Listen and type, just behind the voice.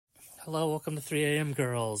Hello, welcome to 3 a.m.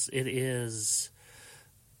 Girls. It is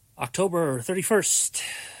October 31st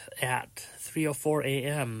at 3:04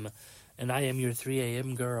 a.m. and I am your 3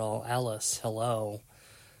 a.m. girl, Alice. Hello.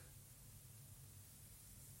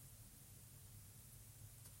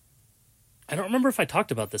 I don't remember if I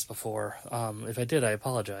talked about this before. If I did, I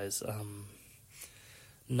apologize.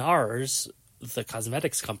 NARS, the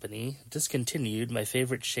cosmetics company, discontinued my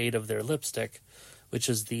favorite shade of their lipstick, which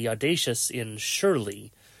is the Audacious in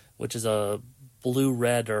Shirley, which is a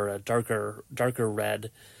blue-red or a darker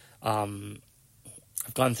red. I've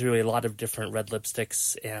gone through a lot of different red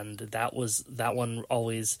lipsticks, and that one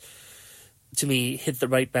always, to me, hit the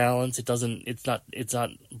right balance. It's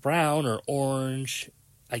not brown or orange.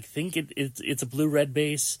 I think it's a blue-red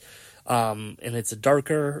base, and it's a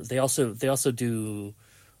darker. They also do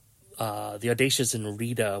the Audacious in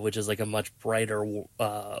Rita, which is like a much brighter,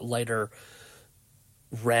 lighter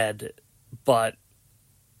red, but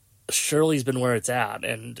Shirley's been where it's at,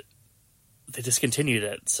 and they discontinued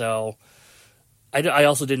it. So I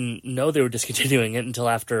also didn't know they were discontinuing it until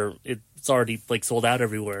after it's already like sold out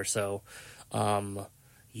everywhere. So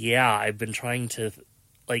yeah, I've been trying to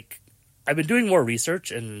I've been doing more research,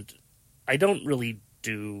 and I don't really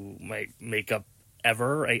do my makeup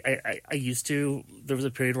ever. I used to. There was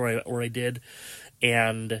a period where I did,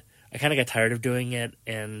 and I kind of got tired of doing it,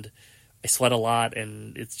 and I sweat a lot,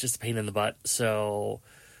 and it's just a pain in the butt. So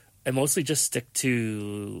I mostly just stick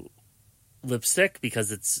to lipstick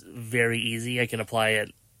because it's very easy. I can apply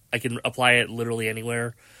it literally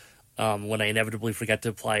anywhere when I inevitably forget to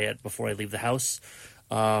apply it before I leave the house.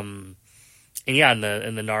 And yeah, and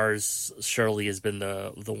the NARS Shirley has been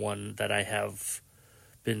the one that I have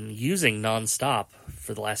been using nonstop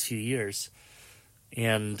for the last few years.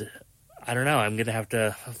 And I don't know, I'm going to have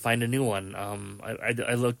to find a new one.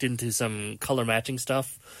 I looked into some color matching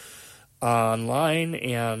stuff online,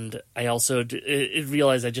 and I also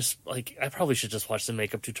realized I probably should just watch some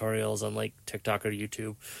makeup tutorials on like TikTok or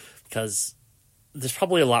YouTube, because there's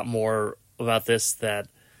probably a lot more about this than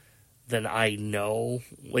I know,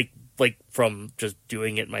 like from just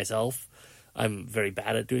doing it myself. I'm very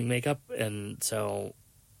bad at doing makeup, and so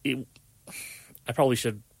I probably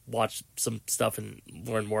should watch some stuff and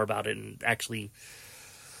learn more about it and actually,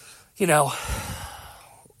 do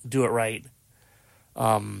it right.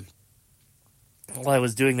 While I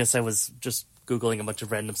was doing this, I was just Googling a bunch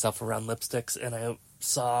of random stuff around lipsticks, and I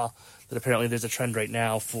saw that apparently there's a trend right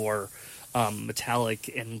now for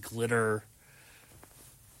metallic and glitter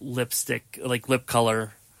lipstick, like lip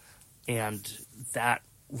color, and that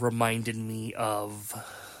reminded me of,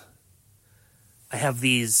 I have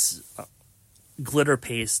these glitter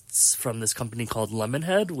pastes from this company called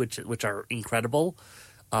Lemonhead, which are incredible.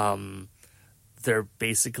 They're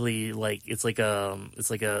basically it's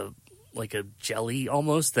like a jelly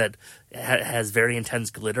almost that has very intense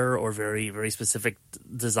glitter or very, very specific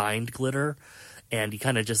designed glitter, and you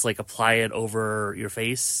kind of just apply it over your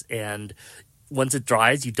face, and once it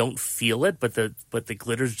dries, you don't feel it, but the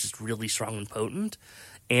glitter is just really strong and potent,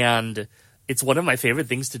 and it's one of my favorite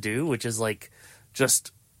things to do, which is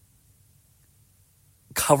just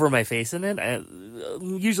cover my face in it.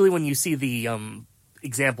 Usually when you see the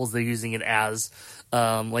examples, they're using it as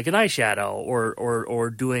like an eyeshadow or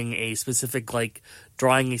doing a specific,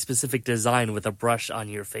 drawing a specific design with a brush on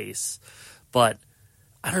your face. But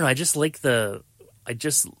I don't know, I just like the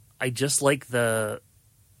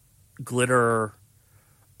glitter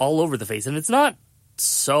all over the face, and it's not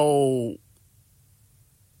so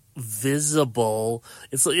visible.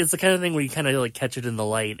 It's the kind of thing where you kind of catch it in the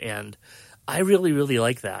light, and I really, really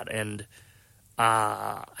like that. And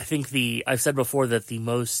I think I've said before that the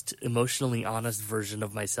most emotionally honest version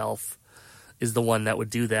of myself is the one that would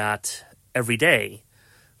do that every day,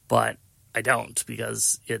 but I don't,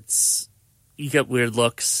 because you get weird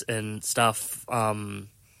looks and stuff. And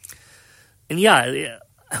yeah,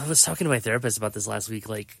 I was talking to my therapist about this last week.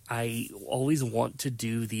 I always want to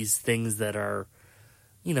do these things that are,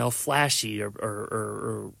 flashy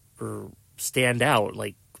or stand out.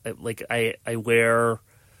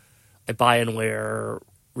 I buy and wear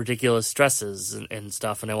ridiculous dresses and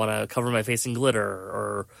stuff, and I want to cover my face in glitter,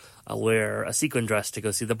 or I'll wear a sequin dress to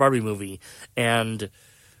go see the Barbie movie, and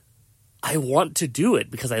I want to do it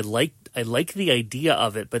because I like the idea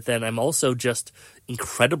of it, but then I'm also just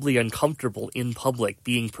incredibly uncomfortable in public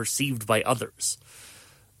being perceived by others.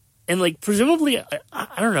 And presumably,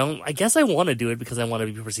 I don't know, I guess I want to do it because I want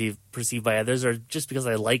to be perceived by others, or just because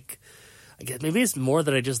I guess maybe it's more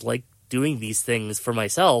that I just like doing these things for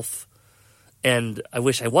myself, and I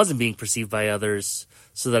wish I wasn't being perceived by others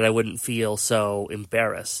so that I wouldn't feel so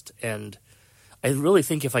embarrassed. And I really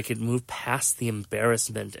think if I could move past the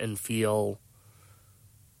embarrassment and feel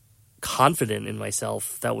confident in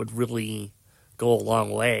myself, that would really go a long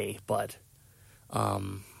way. But I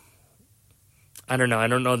don't know. I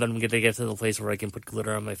don't know that I'm going to get to the place where I can put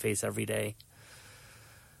glitter on my face every day.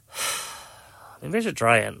 Maybe I should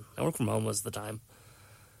try it. I work from home most of the time.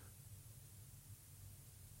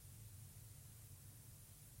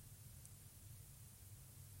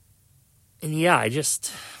 And yeah, I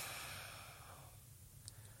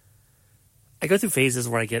go through phases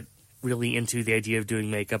where I get really into the idea of doing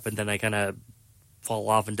makeup, and then I kind of fall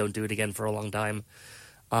off and don't do it again for a long time.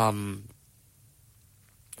 But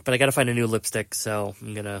I gotta find a new lipstick, so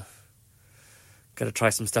I'm gotta try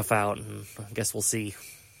some stuff out, and I guess we'll see.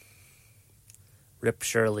 Rip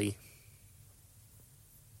Shirley.